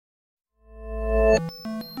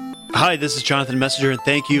Hi, this is Jonathan Messenger, and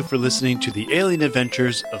thank you for listening to the alien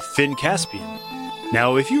adventures of Finn Caspian.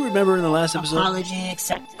 Now, if you remember in the last episode... Apology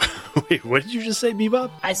accepted. Wait, what did you just say, Bebop?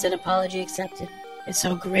 I said apology accepted. It's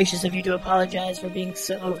so gracious of you to apologize for being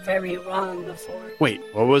so very wrong before. Wait,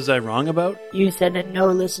 what was I wrong about? You said that no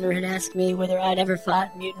listener had asked me whether I'd ever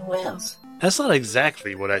fought mutant whales. That's not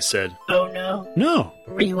exactly what I said. Oh no? No.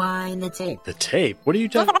 Rewind the tape. The tape? What are you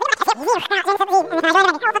talking...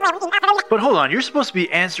 But hold on, you're supposed to be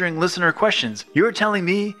answering listener questions. You're telling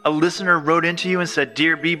me a listener wrote into you and said,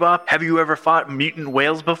 Dear Bebop, have you ever fought mutant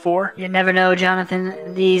whales before? You never know,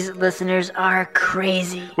 Jonathan. These listeners are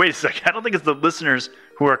crazy. Wait a second, I don't think it's the listeners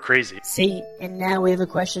who are crazy. See, and now we have a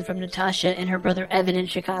question from Natasha and her brother Evan in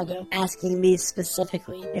Chicago, asking me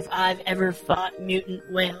specifically if I've ever fought mutant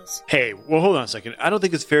whales. Hey, well hold on a second. I don't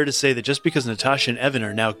think it's fair to say that just because Natasha and Evan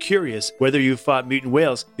are now curious whether you fought mutant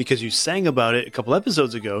whales because you sang about it a couple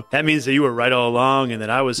episodes ago, that means that you were right all along and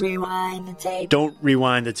that I was... Rewind the tape. Don't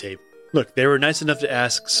rewind the tape. Look, they were nice enough to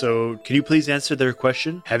ask, so can you please answer their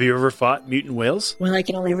question? Have you ever fought mutant whales? Well, I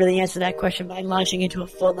can only really answer that question by launching into a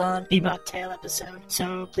full-on Bebop Tale episode.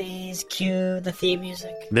 So please cue the theme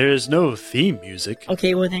music. There's no theme music.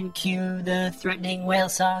 Okay, well then cue the threatening whale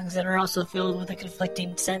songs that are also filled with a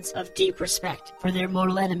conflicting sense of deep respect for their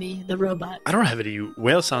mortal enemy, the robot. I don't have any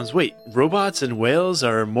whale sounds. Wait, robots and whales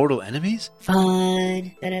are mortal enemies?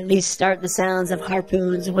 Fine. Then at least start the sounds of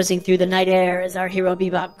harpoons whizzing through the night air as our hero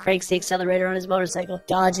Bebop cranks the accelerator on his motorcycle,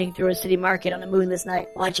 dodging through a city market on a moonless night.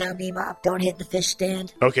 Watch out, Bebop. Don't hit the fish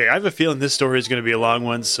stand. Okay, I have a feeling this story is going to be a long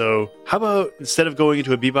one, so how about instead of going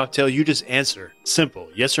into a Bebop tale, you just answer. Simple,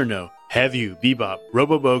 yes or no. Have you, Bebop,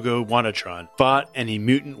 Robobogo, Wanatron, fought any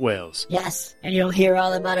mutant whales? Yes, and you'll hear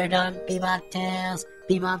all about it on Bebop Tales.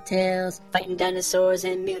 Bebop Tales, fighting dinosaurs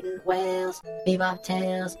and mutant whales. Bebop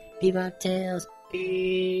Tales, Bebop Tales.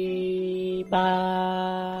 Bebop.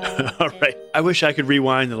 All right. I wish I could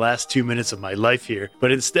rewind the last 2 minutes of my life here,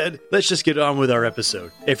 but instead, let's just get on with our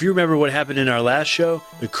episode. If you remember what happened in our last show,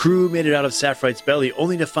 the crew made it out of Saffrite's belly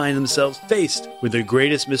only to find themselves faced with the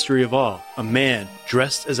greatest mystery of all, a man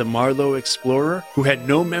dressed as a Marlowe explorer who had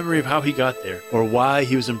no memory of how he got there or why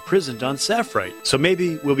he was imprisoned on Saffrite. So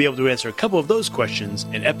maybe we'll be able to answer a couple of those questions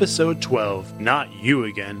in episode 12, Not You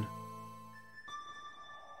Again.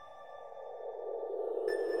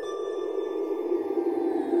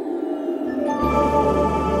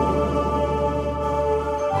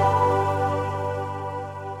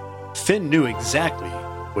 Finn knew exactly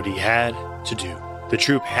what he had to do. The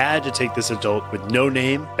troop had to take this adult with no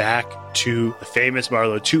name back to the famous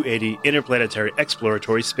Marlowe 280 Interplanetary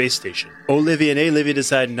Exploratory Space Station. Olivia and Alivia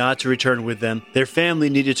decided not to return with them. Their family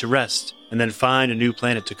needed to rest and then find a new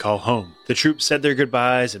planet to call home. The troop said their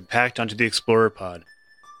goodbyes and packed onto the Explorer pod.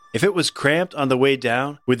 If it was cramped on the way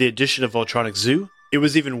down with the addition of Voltronic Zoo, it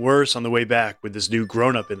was even worse on the way back with this new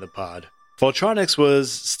grown-up in the pod. Voltronics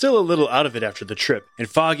was still a little out of it after the trip, and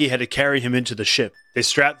Foggy had to carry him into the ship. They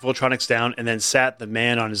strapped Voltronics down and then sat the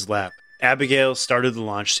man on his lap. Abigail started the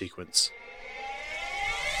launch sequence.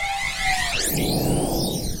 Do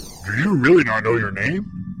you really not know your name?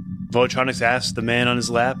 Voltronics asked the man on his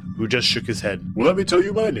lap, who just shook his head. Well, let me tell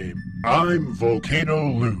you my name. I'm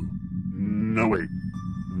Volcano Lou. No, wait.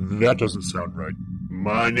 That doesn't sound right.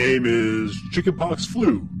 My name is Chickenpox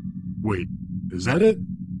Flu. Wait, is that it?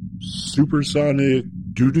 Supersonic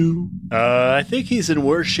Doo-Doo? I think he's in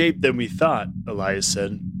worse shape than we thought, Elias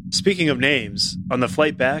said. Speaking of names, on the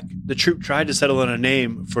flight back, the troop tried to settle on a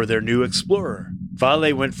name for their new explorer.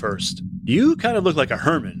 Vale went first. You kind of look like a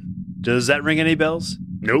Herman. Does that ring any bells?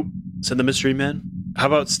 Nope, said the mystery man. How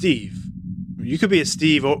about Steve? You could be a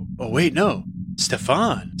Steve. Oh wait, no.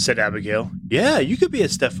 Stefan, said Abigail. Yeah, you could be a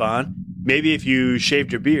Stefan. Maybe if you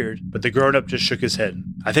shaved your beard, but the grown-up just shook his head.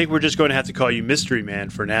 I think we're just going to have to call you Mystery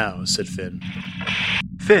Man for now, said Finn.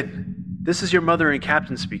 Finn, this is your mother and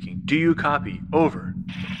Captain speaking. Do you copy? Over.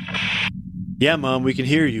 Yeah, Mom, we can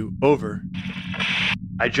hear you. Over.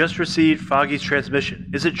 I just received Foggy's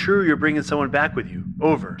transmission. Is it true you're bringing someone back with you?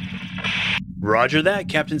 Over. Roger that,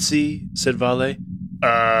 Captain C, said Vale.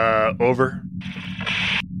 Over.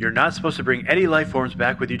 You're not supposed to bring any life forms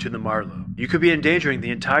back with you to the Marlowe. You could be endangering the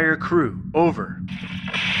entire crew. Over.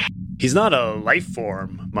 He's not a life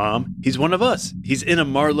form, Mom. He's one of us. He's in a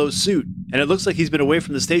Marlowe suit, and it looks like he's been away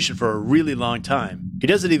from the station for a really long time. He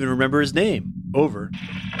doesn't even remember his name. Over.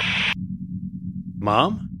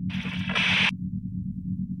 Mom?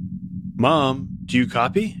 Mom, do you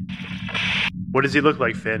copy? What does he look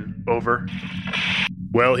like, Finn? Over.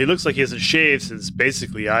 Well, he looks like he hasn't shaved since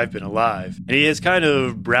basically I've been alive. And he has kind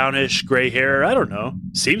of brownish gray hair. I don't know.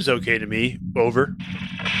 Seems okay to me. Over.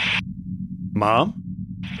 Mom?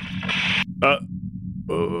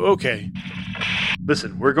 Okay.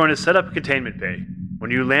 Listen, we're going to set up a containment bay.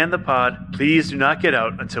 When you land the pod, please do not get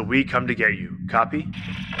out until we come to get you. Copy?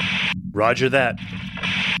 Roger that.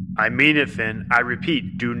 I mean it, Finn. I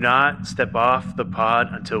repeat, do not step off the pod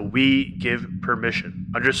until we give permission.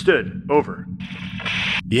 Understood. Over.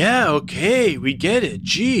 Yeah, okay, we get it.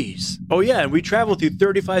 Jeez. Oh yeah, and we traveled through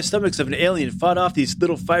 35 stomachs of an alien and fought off these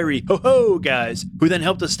little fiery ho-ho guys, who then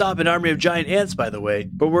helped us stop an army of giant ants, by the way.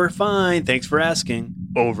 But we're fine, thanks for asking.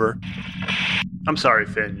 Over. I'm sorry,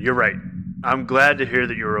 Finn, you're right. I'm glad to hear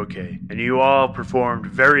that you're okay, and you all performed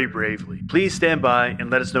very bravely. Please stand by and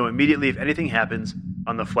let us know immediately if anything happens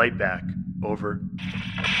on the flight back. Over.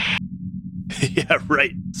 Yeah,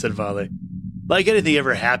 right, said Vale. Like anything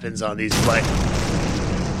ever happens on these flights.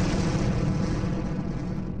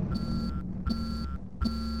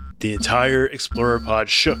 The entire Explorer pod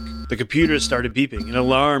shook. The computers started beeping, an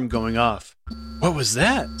alarm going off. What was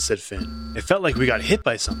that? Said Finn. It felt like we got hit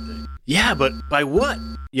by something. Yeah, but by what?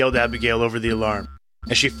 Yelled Abigail over the alarm,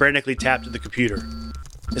 as she frantically tapped at the computer.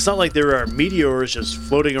 It's not like there are meteors just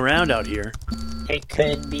floating around out here. It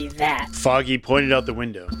could be that. Foggy pointed out the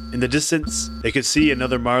window. In the distance, they could see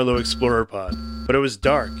another Marlowe Explorer pod, but it was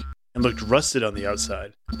dark and looked rusted on the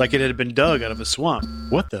outside, like it had been dug out of a swamp.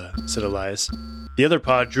 What the? Said Elias. The other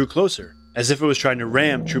pod drew closer, as if it was trying to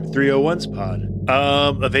ram Troop 301's pod.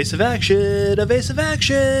 Evasive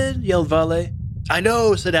action, yelled Vale. I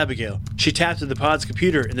know, said Abigail. She tapped at the pod's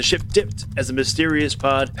computer, and the ship dipped as the mysterious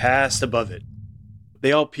pod passed above it.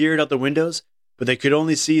 They all peered out the windows, but they could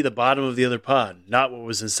only see the bottom of the other pod, not what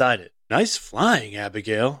was inside it. Nice flying,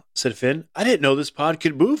 Abigail, said Finn. I didn't know this pod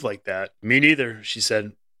could move like that. Me neither, she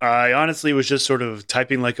said. I honestly was just sort of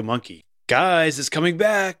typing like a monkey. Guys, it's coming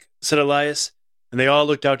back, said Elias, and they all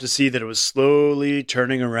looked out to see that it was slowly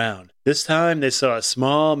turning around. This time they saw a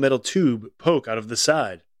small metal tube poke out of the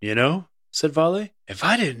side. You know, said Vale. If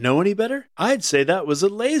I didn't know any better, I'd say that was a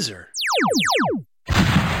laser.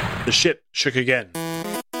 The ship shook again.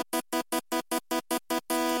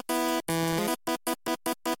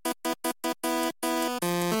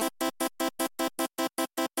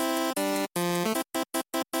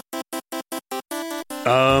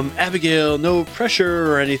 Abigail, no pressure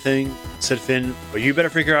or anything, said Finn, but you better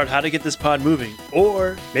figure out how to get this pod moving,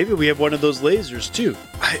 or maybe we have one of those lasers too.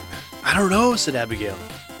 I don't know, said Abigail.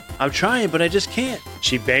 I'm trying, but I just can't.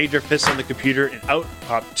 She banged her fist on the computer and out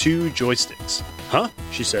popped 2 joysticks. Huh?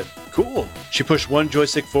 She said. Cool. She pushed one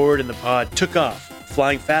joystick forward and the pod took off,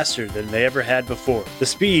 flying faster than they ever had before. The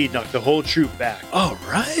speed knocked the whole troop back. All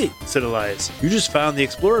right, said Elias. You just found the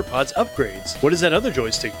Explorer pod's upgrades. What does that other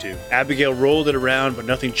joystick do? Abigail rolled it around, but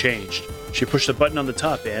nothing changed. She pushed the button on the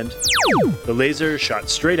top and the laser shot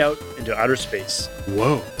straight out into outer space.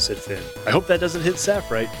 Whoa, said Finn. I hope that doesn't hit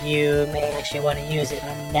Sapphire. You may actually want to use it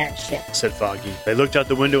on that ship, said Foggy. They looked out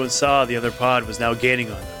the window and saw the other pod was now gaining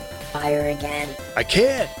on them. Fire again. I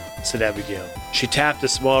can't, said Abigail. She tapped a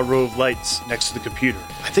small row of lights next to the computer.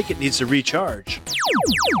 I think it needs to recharge.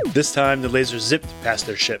 This time, the laser zipped past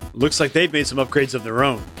their ship. Looks like they've made some upgrades of their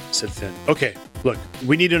own, said Finn. Okay, look,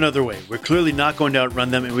 we need another way. We're clearly not going to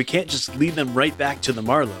outrun them, and we can't just lead them right back to the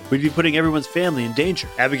Marlowe. We'd be putting everyone's family in danger.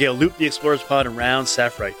 Abigail looped the Explorer's pod around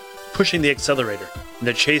Sapphire, pushing the accelerator, and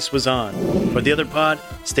the chase was on. But the other pod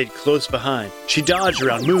stayed close behind. She dodged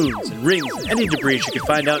around moons and rings and any debris she could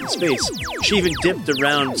find out in space. She even dipped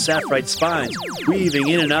around Sapphire's spines, weaving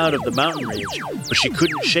in and out of the mountain range, but she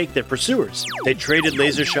couldn't shake their pursuers. They traded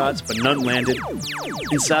laser shots, but none landed.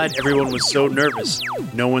 Inside, everyone was so nervous,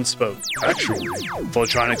 no one spoke. Actually,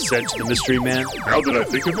 Voltronics said to the mystery man, now that I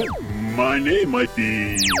think of it, my name might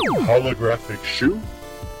be Holographic Shoe.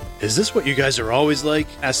 Is this what you guys are always like?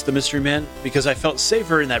 Asked the mystery man, because I felt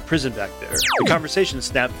safer in that prison back there. The conversation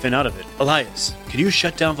snapped Finn out of it. Elias, can you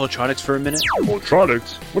shut down Voltronics for a minute?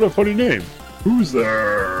 Voltronics? What a funny name. Who's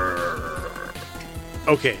there?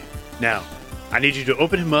 Okay, now, I need you to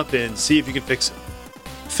open him up and see if you can fix him.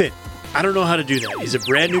 Finn, I don't know how to do that. He's a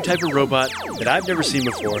brand new type of robot that I've never seen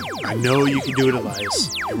before. I know you can do it,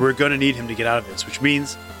 Elias, and we're gonna need him to get out of this, which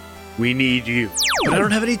means we need you. But I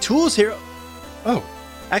don't have any tools here. Oh.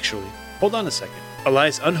 Actually, hold on a second.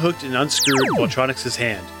 Elias unhooked and unscrewed Voltronics'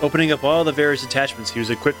 hand, opening up all the various attachments he was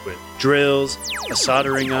equipped with. Drills, a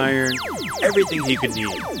soldering iron, everything he could need.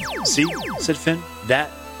 See, said Finn, that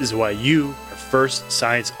is why you are first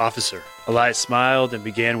science officer. Elias smiled and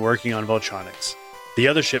began working on Voltronics. The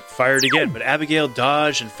other ship fired again, but Abigail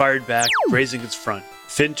dodged and fired back, grazing its front.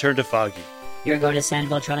 Finn turned to Foggy. You're going to send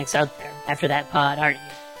Voltronics out there after that pod, aren't you?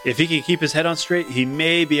 If he can keep his head on straight, he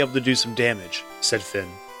may be able to do some damage, said Finn.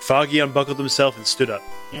 Foggy unbuckled himself and stood up.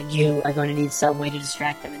 And you are going to need some way to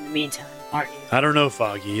distract them in the meantime, aren't you? I don't know,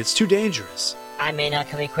 Foggy. It's too dangerous. I may not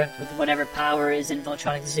come equipped with whatever power is in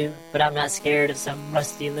Voltronic Zoo, but I'm not scared of some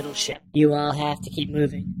rusty little ship. You all have to keep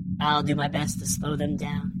moving. I'll do my best to slow them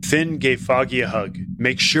down. Finn gave Foggy a hug.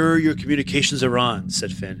 Make sure your communications are on,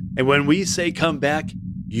 said Finn. And when we say come back,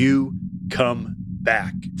 you come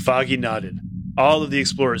back. Foggy nodded. All of the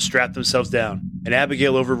explorers strapped themselves down, and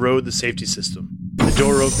Abigail overrode the safety system. The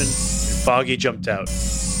door opened, and Foggy jumped out.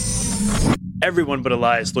 Everyone but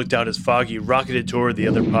Elias looked out as Foggy rocketed toward the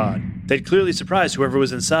other pod. They'd clearly surprised whoever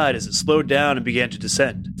was inside as it slowed down and began to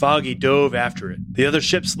descend. Foggy dove after it. The other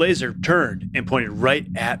ship's laser turned and pointed right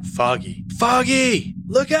at Foggy. Foggy!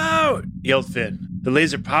 Look out! Yelled Finn. The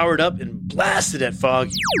laser powered up and blasted at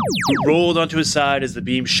Foggy, who rolled onto his side as the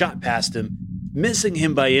beam shot past him, missing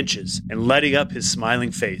him by inches and lighting up his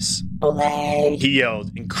smiling face. Olay! He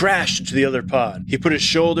yelled and crashed into the other pod. He put his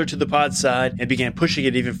shoulder to the pod's side and began pushing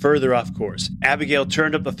it even further off course. Abigail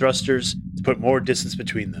turned up the thrusters to put more distance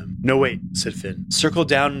between them. No, wait, said Finn. Circle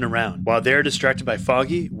down and around. While they're distracted by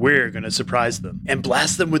Foggy, we're going to surprise them. And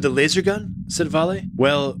blast them with the laser gun? Said Vale.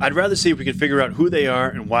 Well, I'd rather see if we can figure out who they are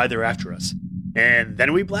and why they're after us. And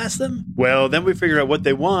then we blast them? Well, then we figure out what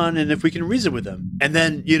they want and if we can reason with them. And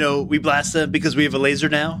then, we blast them because we have a laser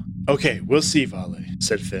now? Okay, we'll see, Vale,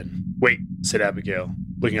 said Finn. Wait, said Abigail,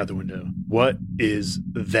 looking out the window. What is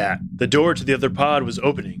that? The door to the other pod was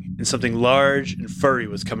opening, and something large and furry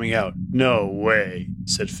was coming out. No way,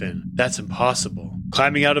 said Finn. That's impossible.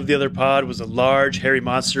 Climbing out of the other pod was a large, hairy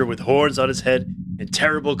monster with horns on his head and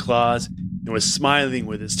terrible claws, and was smiling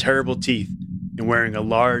with its terrible teeth and wearing a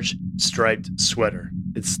large, striped sweater.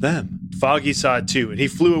 It's them. Foggy saw it too, and he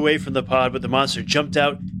flew away from the pod, but the monster jumped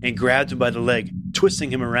out and grabbed him by the leg, twisting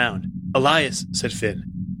him around. Elias, said Finn.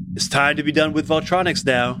 It's time to be done with Voltronics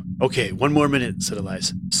now. Okay, 1 more minute, said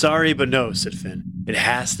Elias. Sorry, but no, said Finn. It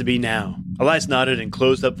has to be now. Elias nodded and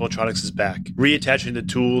closed up Voltronics' back, reattaching the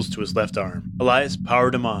tools to his left arm. Elias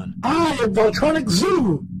powered him on. I am Voltronic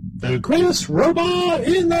Zoo, the greatest robot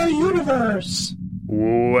in the universe.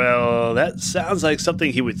 Well, that sounds like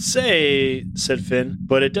something he would say, said Finn,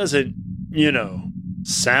 but it doesn't,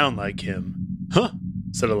 sound like him. Huh,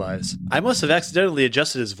 said Elias. I must have accidentally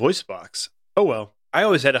adjusted his voice box. Oh well. I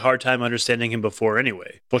always had a hard time understanding him before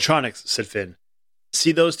anyway. Voltronics, said Finn.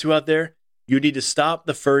 See those two out there? You need to stop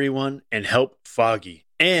the furry one and help Foggy.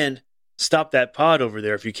 And stop that pod over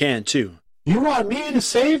there if you can, too. You want me to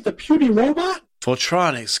save the puny robot?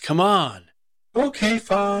 Voltronics, come on. Okay,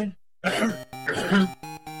 fine. I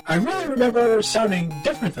really remember sounding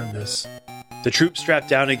different than this. The troop strapped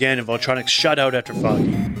down again and Voltronics shot out after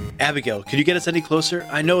Foggy. Abigail, could you get us any closer?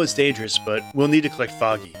 I know it's dangerous, but we'll need to collect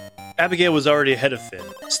Foggy. Abigail was already ahead of Finn,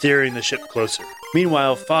 steering the ship closer.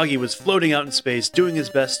 Meanwhile, Foggy was floating out in space, doing his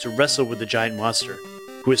best to wrestle with the giant monster,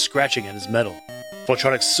 who was scratching at his metal.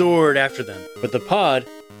 Voltronics soared after them, but the pod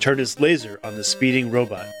turned its laser on the speeding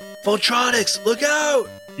robot. Voltronics, look out!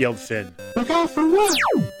 Yelled Finn. Look out for what?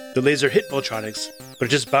 The laser hit Voltronics, but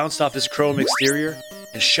it just bounced off his chrome exterior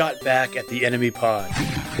and shot back at the enemy pod.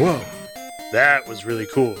 Whoa, that was really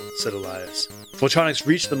cool, said Elias. Voltronics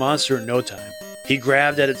reached the monster in no time. He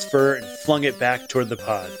grabbed at its fur and flung it back toward the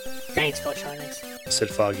pod. Thanks, Voltronics, said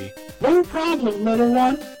Foggy. No problem, little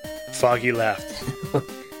one. Foggy laughed.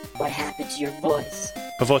 What happened to your voice?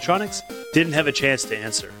 But Voltronics didn't have a chance to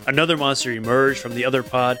answer. Another monster emerged from the other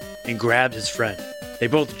pod and grabbed his friend. They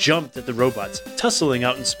both jumped at the robots, tussling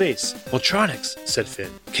out in space. Voltronics, said Finn,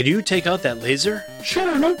 can you take out that laser?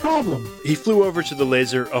 Sure, no problem. He flew over to the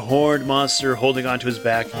laser, a horned monster holding onto his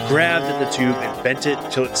back, grabbed at the tube and bent it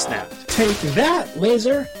till it snapped. Take that,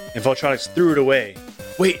 laser. And Voltronics threw it away.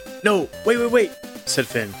 Wait, said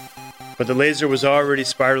Finn. But the laser was already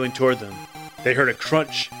spiraling toward them. They heard a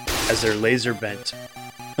crunch as their laser bent.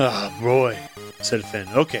 Ah, boy, said Finn.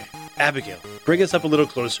 Okay, Abigail, bring us up a little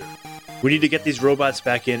closer. We need to get these robots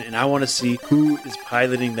back in, and I want to see who is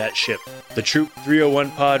piloting that ship. The Troop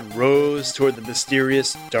 301 pod rose toward the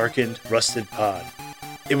mysterious, darkened, rusted pod.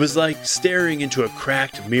 It was like staring into a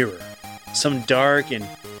cracked mirror, some dark and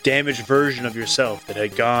damaged version of yourself that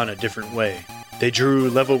had gone a different way. They drew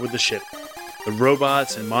level with the ship, the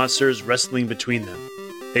robots and monsters wrestling between them.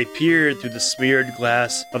 They peered through the smeared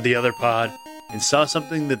glass of the other pod and saw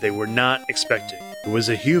something that they were not expecting. It was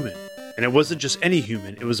a human. And it wasn't just any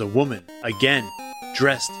human, it was a woman, again,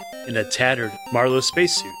 dressed in a tattered Marlowe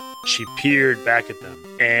spacesuit. She peered back at them,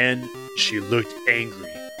 and she looked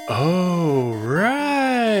angry. Oh,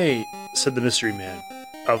 right, said the mystery man.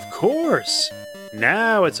 Of course.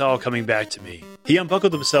 Now it's all coming back to me. He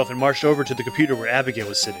unbuckled himself and marched over to the computer where Abigail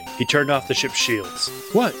was sitting. He turned off the ship's shields.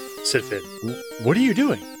 What? Said Finn. What are you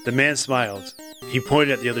doing? The man smiled. He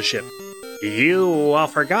pointed at the other ship. You all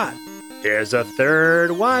forgot. There's a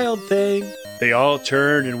third wild thing. They all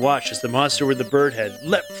turned and watched as the monster with the bird head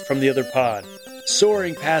leapt from the other pod,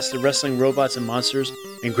 soaring past the wrestling robots and monsters,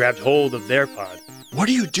 and grabbed hold of their pod. What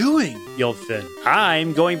are you doing? Yelled Finn.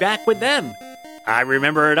 I'm going back with them. I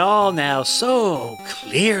remember it all now so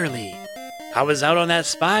clearly. I was out on that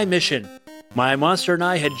spy mission. My monster and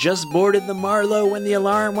I had just boarded the Marlow when the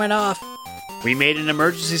alarm went off. We made an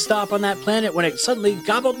emergency stop on that planet when it suddenly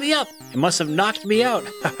gobbled me up. It must have knocked me out.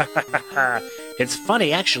 It's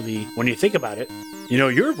funny, actually, when you think about it. You know,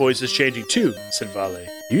 your voice is changing too, said Vale.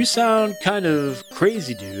 You sound kind of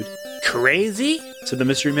crazy, dude. Crazy? Said the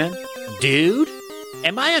mystery man. Dude?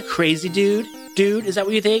 Am I a crazy dude? Dude, is that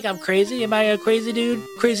what you think? I'm crazy? Am I a crazy dude?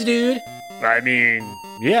 Crazy dude? I mean,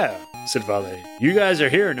 yeah, said Vale. You guys are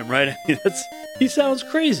hearing him, right? He sounds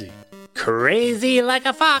crazy. Crazy like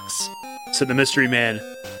a fox, said the mystery man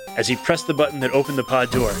as he pressed the button that opened the pod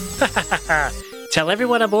door. Tell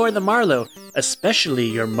everyone aboard the Marlow, especially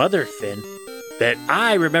your mother, Finn, that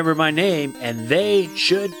I remember my name and they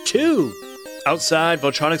should too. Outside,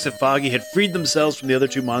 Voltronics and Foggy had freed themselves from the other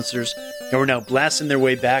two monsters and were now blasting their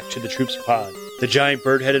way back to the troops' pod. The giant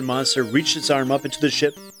bird-headed monster reached its arm up into the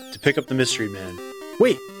ship to pick up the mystery man.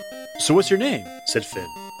 Wait, so what's your name? Said Finn.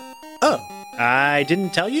 Oh, I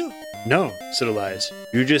didn't tell you? No, said Elias.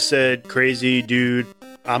 You just said crazy dude.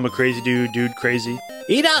 I'm a crazy dude, dude crazy.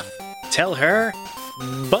 Enough! Tell her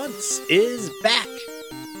Bunce is back.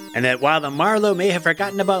 And that while the Marlow may have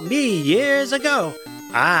forgotten about me years ago,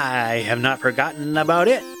 I have not forgotten about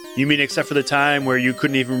it. You mean except for the time where you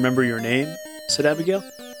couldn't even remember your name? Said Abigail.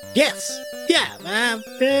 Yes. Yeah,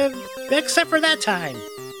 except for that time.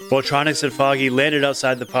 Voltronics and Foggy landed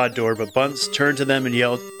outside the pod door, but Bunce turned to them and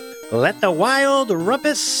yelled, Let the wild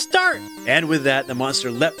rumpus start! And with that, the monster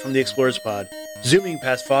leapt from the explorer's pod, zooming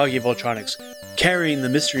past Foggy and Voltronics, carrying the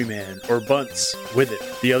mystery man, or Bunce, with it.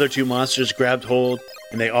 The other two monsters grabbed hold,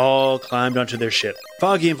 and they all climbed onto their ship.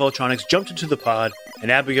 Foggy and Voltronics jumped into the pod, and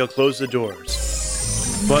Abigail closed the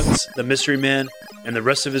doors. Bunce, the mystery man, and the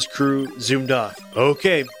rest of his crew zoomed off.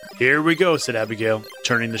 Okay, here we go, said Abigail,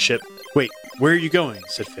 turning the ship. Wait, where are you going?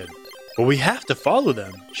 Said Finn. Well, we have to follow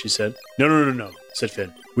them, she said. No, said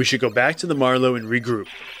Finn. We should go back to the Marlow and regroup.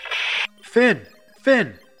 Finn,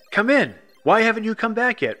 come in. Why haven't you come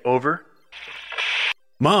back yet? Over.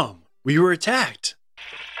 Mom, we were attacked.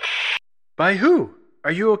 By who?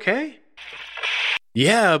 Are you okay?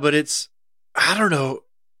 Yeah, but I don't know.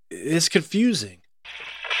 It's confusing.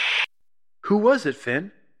 Who was it,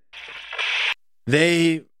 Finn?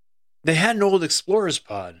 They had an old explorer's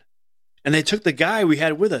pod, and they took the guy we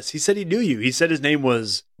had with us. He said he knew you. He said his name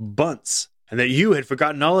was Bunce, and that you had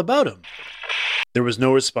forgotten all about him. There was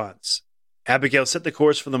no response. Abigail set the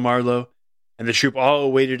course for the Marlow, and the troop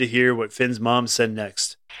all waited to hear what Finn's mom said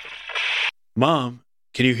next. Mom,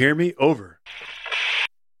 can you hear me? Over.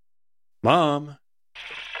 Mom.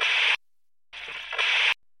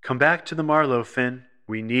 Come back to the Marlow, Finn.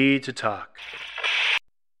 We need to talk.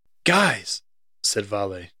 Guys, said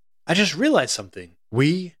Vale, I just realized something.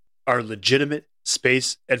 We are legitimate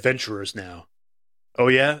space adventurers now. Oh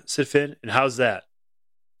yeah, said Finn, and how's that?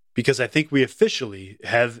 Because I think we officially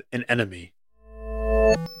have an enemy.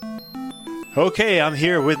 Okay, I'm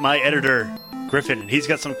here with my editor, Griffin, and he's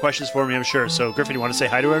got some questions for me, I'm sure. So, Griffin, you want to say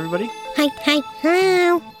hi to everybody? Hi,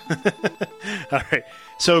 hello. All right.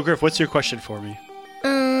 So, Griff, what's your question for me?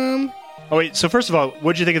 Oh, wait, so first of all,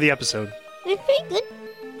 what'd you think of the episode? It's pretty good.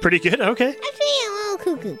 Pretty good? Okay. Actually, a little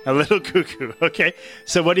cuckoo. A little cuckoo. Okay.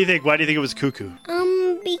 So what do you think? Why do you think it was cuckoo?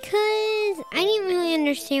 Because I didn't really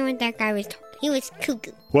understand what that guy was talking. He was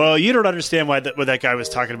cuckoo. Well, you don't understand what that guy was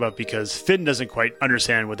talking about because Finn doesn't quite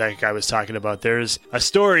understand what that guy was talking about. There's a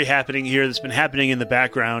story happening here that's been happening in the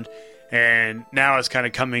background, and now it's kind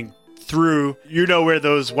of coming through. You know where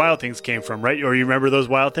those wild things came from, right? Or you remember those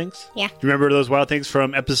wild things? Yeah. You remember those wild things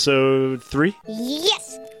from episode 3?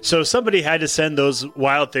 Yes. So somebody had to send those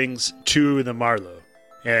wild things to the Marlow,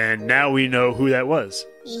 and now we know who that was.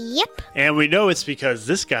 Yep. And we know it's because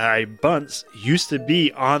this guy, Bunce, used to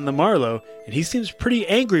be on the Marlow, and he seems pretty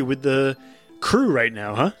angry with the crew right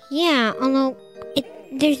now, huh? Yeah, although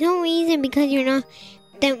there's no reason because you're not...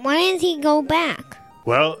 Then why does he go back?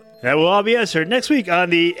 Well, that will all be answered next week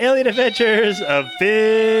on the Alien Adventures of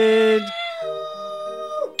Finn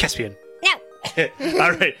Caspian. No.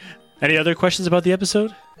 All right. Any other questions about the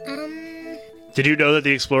episode? Did you know that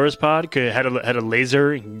the Explorer's Pod had a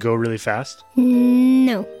laser and could go really fast?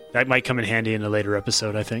 No. That might come in handy in a later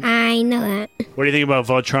episode, I think. I know that. What do you think about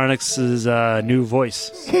Voltronics' new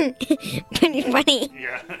voice? Pretty funny.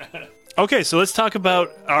 Yeah. Okay, so let's talk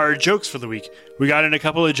about our jokes for the week. We got in a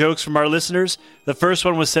couple of jokes from our listeners. The first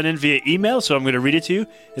one was sent in via email, so I'm going to read it to you.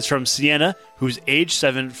 It's from Sienna, who's age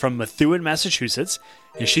 7 from Methuen, Massachusetts.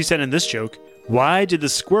 And she sent in this joke. Why did the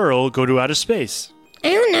squirrel go to outer space? I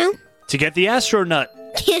don't know. To get the astronaut.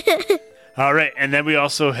 All right, and then we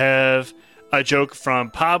also have a joke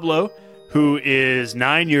from Pablo, who is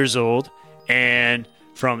 9 years old, and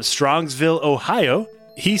from Strongsville, Ohio.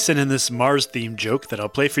 He sent in this Mars-themed joke that I'll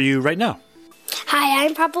play for you right now. Hi,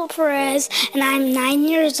 I'm Pablo Perez, and I'm 9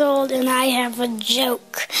 years old, and I have a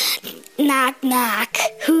joke. Knock, knock.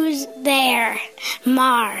 Who's there?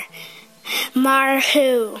 Mar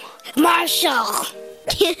who? Marshall.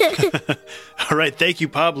 All right, thank you,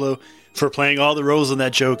 Pablo, for playing all the roles in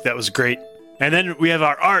that joke. That was great. And then we have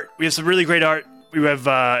our art. We have some really great art. We have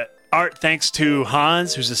art thanks to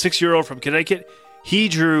Hans, who's a 6-year-old from Connecticut. He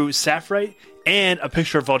drew Sapphire and a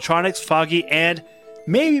picture of Voltronics, Foggy, and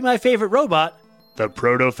maybe my favorite robot, the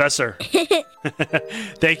Protofessor.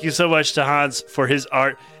 Thank you so much to Hans for his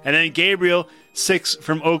art. And then Gabriel, 6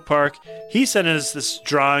 from Oak Park, he sent us this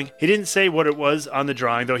drawing. He didn't say what it was on the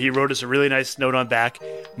drawing, though he wrote us a really nice note on back.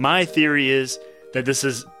 My theory is that this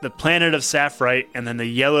is the planet of Sapphire, and then the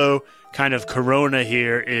yellow kind of corona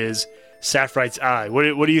here is Sapphire's eye. What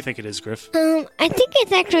do you think it is, Griff? I think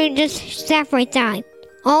it's actually just Sapphire's eye.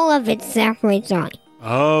 All of it's Sapphire's eye.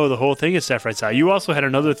 Oh, the whole thing is Sapphire's eye. You also had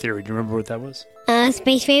another theory. Do you remember what that was?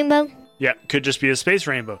 Space rainbow? Yeah, could just be a space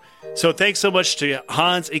rainbow. So thanks so much to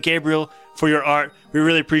Hans and Gabriel for your art. We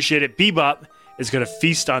really appreciate it. Bebop is going to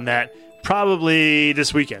feast on that probably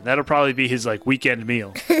this weekend. That'll probably be his weekend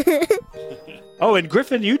meal. Oh, and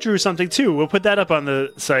Griffin, you drew something too. We'll put that up on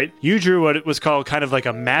the site. You drew what it was called kind of like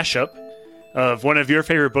a mashup of one of your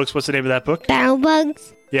favorite books. What's the name of that book? Battle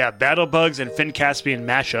Bugs? Yeah, Battle Bugs and Finn Caspian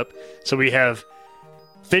mashup. So we have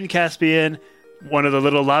Finn Caspian, one of the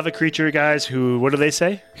little lava creature guys who, what do they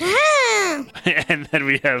say? And then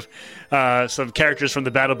we have some characters from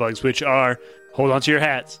the Battle Bugs, which are, hold on to your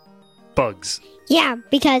hats, bugs. Yeah,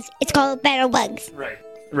 because it's called Battle Bugs.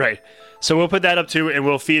 Right. So we'll put that up too, and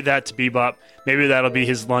we'll feed that to Bebop. Maybe that'll be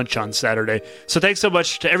his lunch on Saturday. So thanks so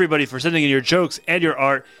much to everybody for sending in your jokes and your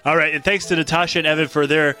art. All right, and thanks to Natasha and Evan for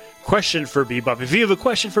their question for Bebop. If you have a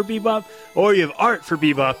question for Bebop, or you have art for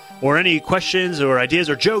Bebop, or any questions or ideas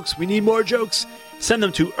or jokes, we need more jokes. Send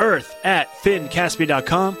them to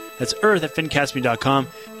earth@finncaspian.com. That's earth@finncaspian.com,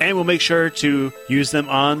 and we'll make sure to use them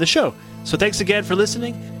on the show. So thanks again for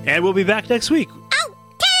listening, and we'll be back next week. Oh,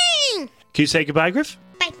 dang! Can you say goodbye, Griff?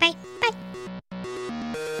 Bye, bye, bye.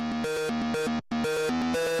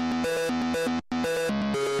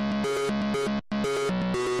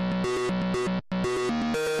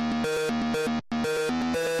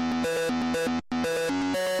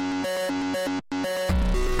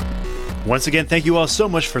 Once again, thank you all so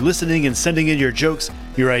much for listening and sending in your jokes,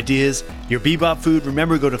 your ideas, your Bebop food.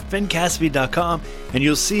 Remember, go to finncaspian.com and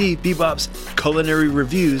you'll see Bebop's culinary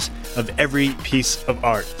reviews of every piece of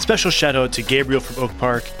art. Special shout out to Gabriel from Oak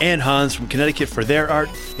Park and Hans from Connecticut for their art,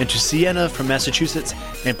 and to Sienna from Massachusetts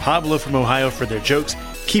and Pablo from Ohio for their jokes.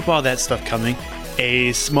 Keep all that stuff coming.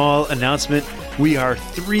 A small announcement. We are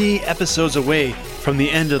 3 episodes away from the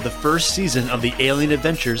end of the first season of the Alien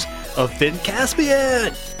Adventures of Finn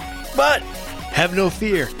Caspian. But have no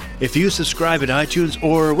fear. If you subscribe at iTunes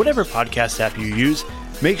or whatever podcast app you use,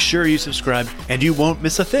 make sure you subscribe and you won't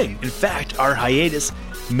miss a thing. In fact, our hiatus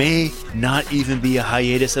may not even be a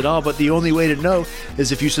hiatus at all, but the only way to know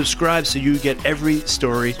is if you subscribe so you get every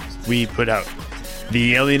story we put out.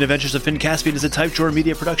 The Alien Adventures of Finn Caspian is a Type Jor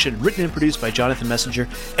Media production, written and produced by Jonathan Messenger,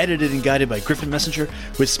 edited and guided by Griffin Messenger,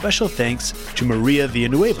 with special thanks to Maria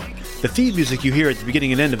Villanueva. The theme music you hear at the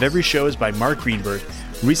beginning and end of every show is by Mark Greenberg,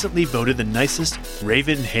 recently voted the nicest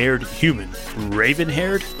raven-haired human.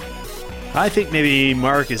 Raven-haired? I think maybe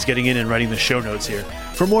Mark is getting in and writing the show notes here.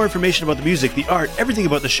 For more information about the music, the art, everything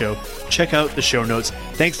about the show, check out the show notes.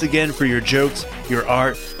 Thanks again for your jokes, your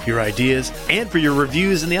art, your ideas, and for your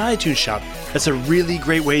reviews in the iTunes shop. That's a really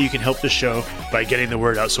great way you can help the show by getting the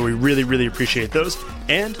word out, so we really, really appreciate those.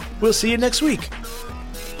 And we'll see you next week.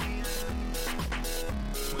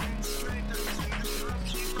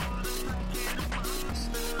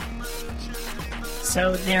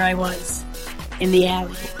 So there I was, in the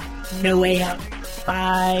alley, no way out.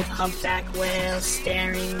 5 humpback whales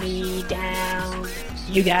staring me down.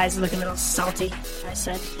 You guys look a little salty, I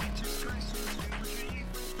said.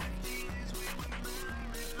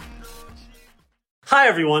 Hi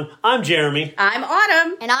everyone, I'm Jeremy. I'm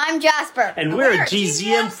Autumn. And I'm Jasper. And we're a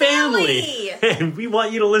GZM family. And we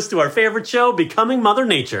want you to listen to our favorite show, Becoming Mother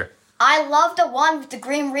Nature. I love the one with the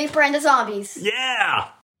Grim Reaper and the zombies. Yeah!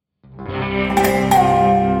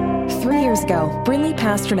 years ago, Brinley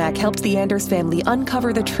Pasternak helped the Anders family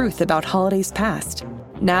uncover the truth about Holiday's past.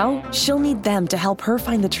 Now, she'll need them to help her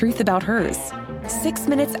find the truth about hers. 6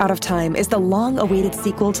 Minutes Out of Time is the long-awaited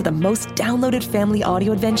sequel to the most downloaded family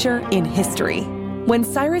audio adventure in history. When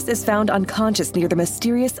Cyrus is found unconscious near the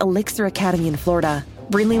mysterious Elixir Academy in Florida,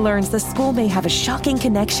 Brinley learns the school may have a shocking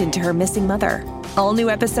connection to her missing mother. All new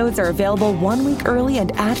episodes are available 1 week early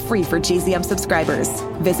and ad-free for GZM subscribers.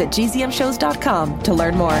 Visit gzmshows.com to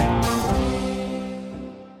learn more.